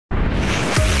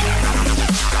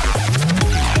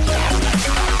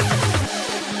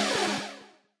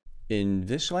In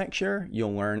this lecture,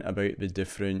 you'll learn about the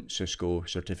different Cisco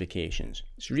certifications.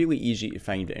 It's really easy to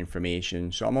find the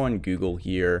information. So I'm on Google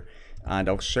here and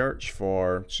I'll search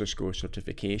for Cisco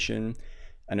certification.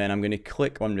 And then I'm going to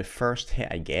click on the first hit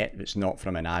I get that's not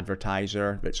from an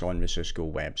advertiser that's on the Cisco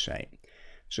website.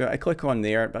 So I click on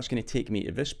there, that's going to take me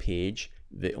to this page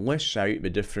that lists out the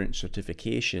different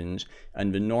certifications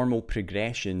and the normal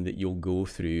progression that you'll go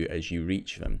through as you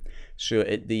reach them. So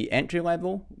at the entry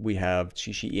level, we have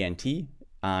CCENT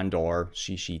and or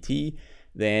CCT.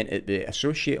 Then at the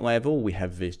associate level, we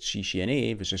have the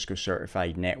CCNA, the Cisco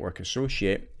Certified Network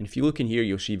Associate. And if you look in here,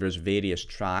 you'll see there's various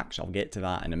tracks. I'll get to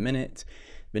that in a minute.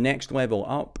 The next level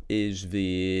up is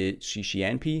the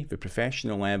CCNP, the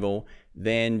professional level,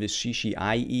 then the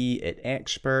CCIE at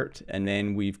expert, and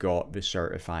then we've got the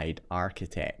certified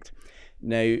architect.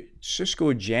 Now,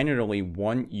 Cisco generally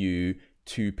want you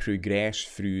to progress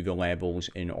through the levels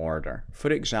in order.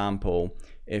 For example,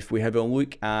 if we have a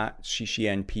look at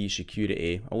CCNP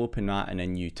security, I'll open that in a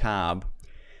new tab,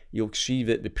 you'll see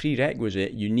that the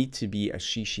prerequisite, you need to be a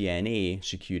CCNA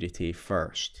security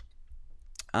first.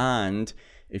 And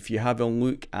if you have a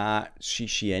look at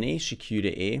CCNA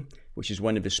security, which is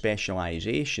one of the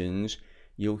specializations,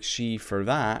 you'll see for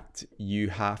that you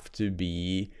have to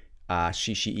be a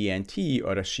CCENT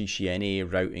or a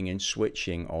CCNA routing and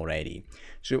switching already.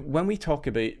 So when we talk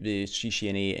about the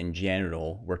CCNA in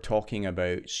general, we're talking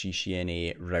about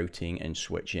CCNA routing and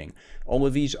switching. All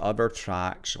of these other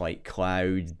tracks like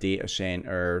cloud, data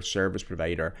center, service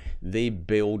provider, they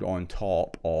build on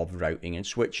top of routing and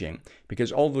switching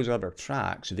because all those other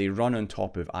tracks, they run on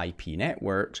top of IP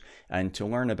networks, and to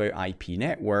learn about IP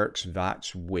networks,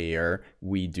 that's where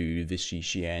we do the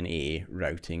CCNA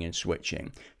routing and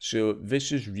switching. So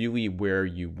this is really where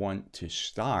you want to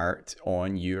start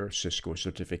on your Cisco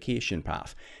certification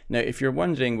path. Now, if you're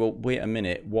wondering, well, wait a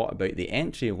minute, what about the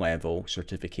entry level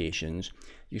certifications?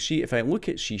 You see, if I look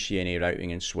at CCNA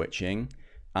routing and switching,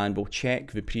 and we'll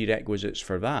check the prerequisites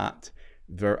for that,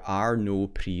 there are no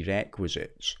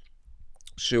prerequisites.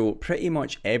 So pretty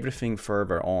much everything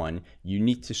further on, you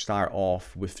need to start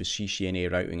off with the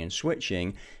CCNA routing and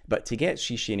switching, but to get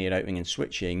CCNA routing and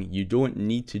switching, you don't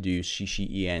need to do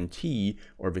CCENT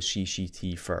or the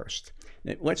CCT first.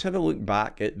 Now, let's have a look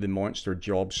back at the monster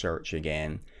job search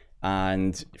again.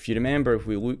 And if you remember, if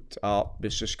we looked up the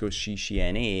Cisco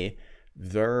CCNA,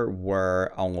 there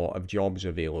were a lot of jobs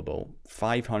available,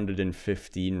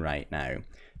 515 right now.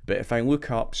 But if I look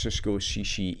up Cisco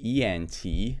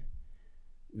CCENT,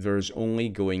 there's only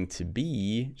going to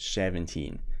be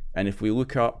 17. And if we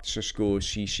look up Cisco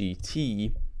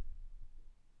CCT,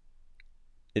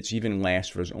 it's even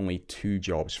less, there's only 2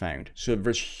 jobs found. So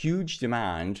there's huge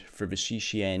demand for the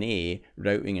CCNA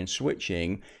routing and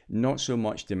switching, not so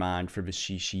much demand for the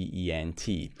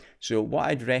CCENT. So what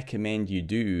I'd recommend you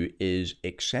do is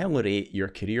accelerate your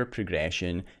career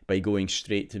progression by going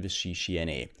straight to the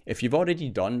CCNA. If you've already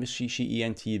done the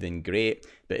CCENT, then great,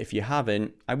 but if you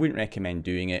haven't, I wouldn't recommend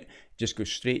doing it. Just go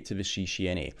straight to the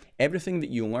CCNA. Everything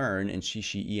that you learn in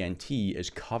CCENT is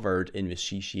covered in the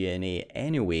CCNA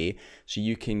anyway, so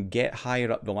you can get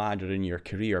higher up the ladder in your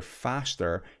career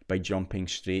faster by jumping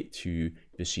straight to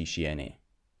the CCNA.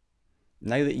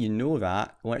 Now that you know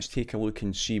that, let's take a look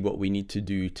and see what we need to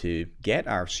do to get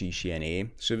our CCNA.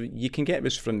 So you can get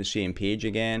this from the same page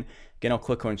again. Again, I'll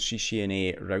click on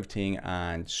CCNA routing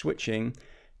and switching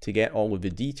to get all of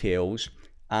the details.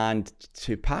 And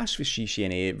to pass the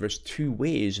CCNA, there's 2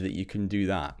 ways that you can do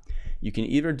that. You can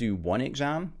either do one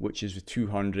exam, which is the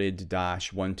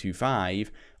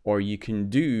 200-125, or you can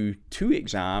do 2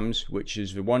 exams, which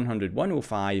is the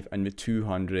 100-105 and the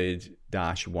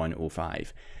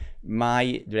 200-105.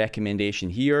 My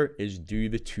recommendation here is do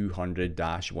the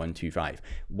 200-125.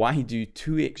 Why do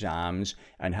 2 exams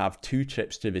and have 2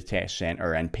 trips to the test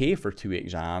center and pay for 2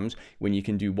 exams when you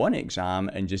can do 1 exam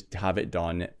and just have it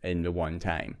done in the one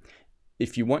time?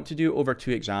 If you want to do it over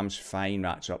 2 exams, fine,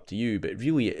 that's up to you, but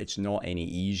really it's not any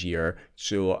easier.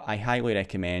 So I highly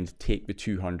recommend take the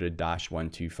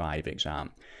 200-125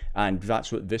 exam. And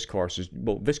that's what this course is.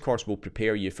 Well, this course will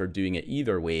prepare you for doing it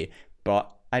either way,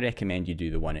 but I recommend you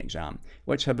do the 1 exam.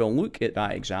 Let's have a look at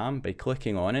that exam by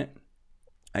clicking on it.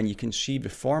 And you can see the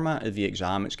format of the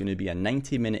exam. It's going to be a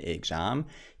 90-minute exam.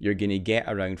 You're going to get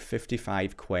around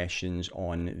 55 questions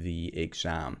on the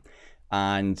exam.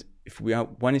 And if we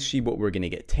want to see what we're going to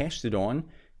get tested on,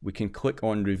 we can click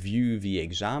on review the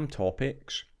exam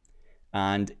topics.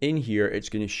 And in here, it's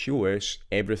going to show us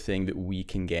everything that we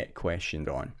can get questioned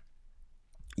on.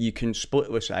 You can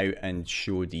split this out and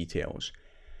show details.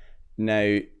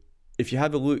 Now, If you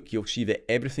have a look, you'll see that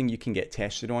everything you can get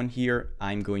tested on here,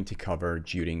 I'm going to cover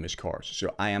during this course.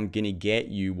 So I am going to get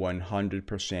you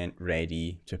 100%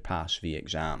 ready to pass the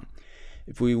exam.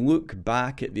 If we look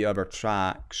back at the other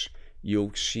tracks,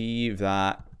 you'll see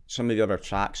that some of the other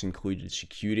tracks included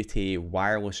security,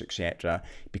 wireless, etc.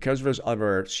 Because there's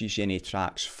other CCNA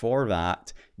tracks for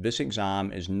that, this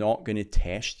exam is not going to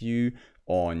test you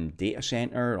on data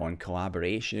center, on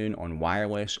collaboration, on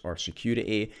wireless or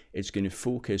security. It's going to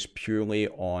focus purely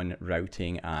on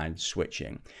routing and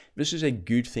switching. This is a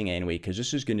good thing anyway, because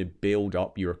this is going to build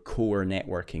up your core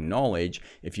networking knowledge.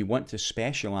 If you want to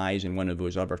specialize in one of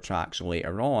those other tracks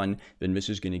later on, then this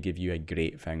is going to give you a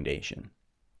great foundation.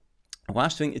 The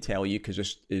last thing to tell you, because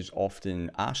this is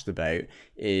often asked about,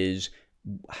 is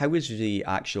how is the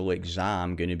actual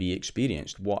exam going to be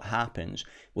experienced? What happens?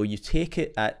 Well, you take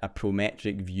it at a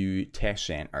Prometric View test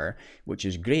center, which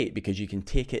is great because you can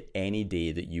take it any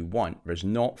day that you want. There's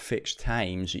not fixed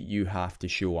times that you have to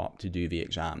show up to do the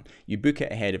exam. You book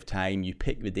it ahead of time, you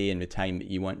pick the day and the time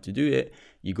that you want to do it,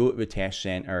 you go to the test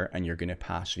center and you're going to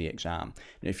pass the exam.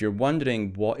 Now, if you're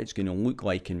wondering what it's going to look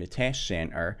like in the test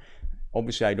center,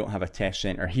 obviously I don't have a test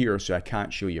center here, so I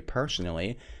can't show you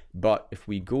personally. But if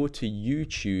we go to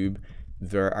YouTube,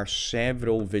 there are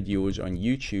several videos on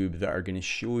YouTube that are going to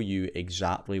show you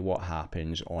exactly what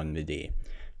happens on the day.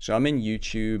 So I'm in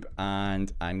YouTube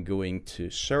and I'm going to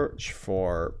search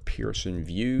for Pearson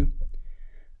VUE.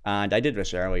 And I did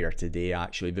this earlier today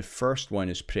actually. The first one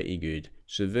is pretty good.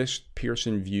 So this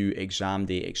Pearson VUE exam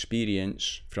day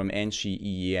experience from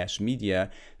NCEES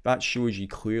Media, that shows you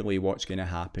clearly what's going to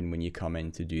happen when you come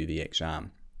in to do the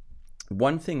exam.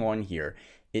 One thing on here,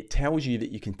 it tells you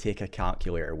that you can take a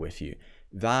calculator with you.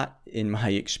 That, in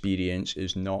my experience,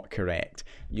 is not correct.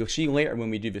 You'll see later when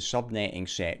we do the subnetting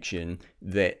section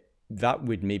that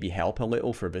would maybe help a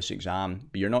little for this exam,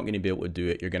 but you're not going to be able to do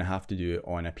it. You're going to have to do it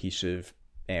on a piece of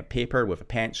paper with a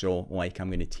pencil, like I'm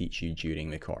going to teach you during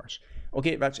the course.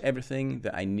 Okay, that's everything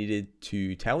that I needed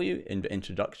to tell you in the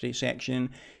introductory section.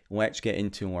 Let's get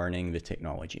into learning the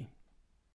technology.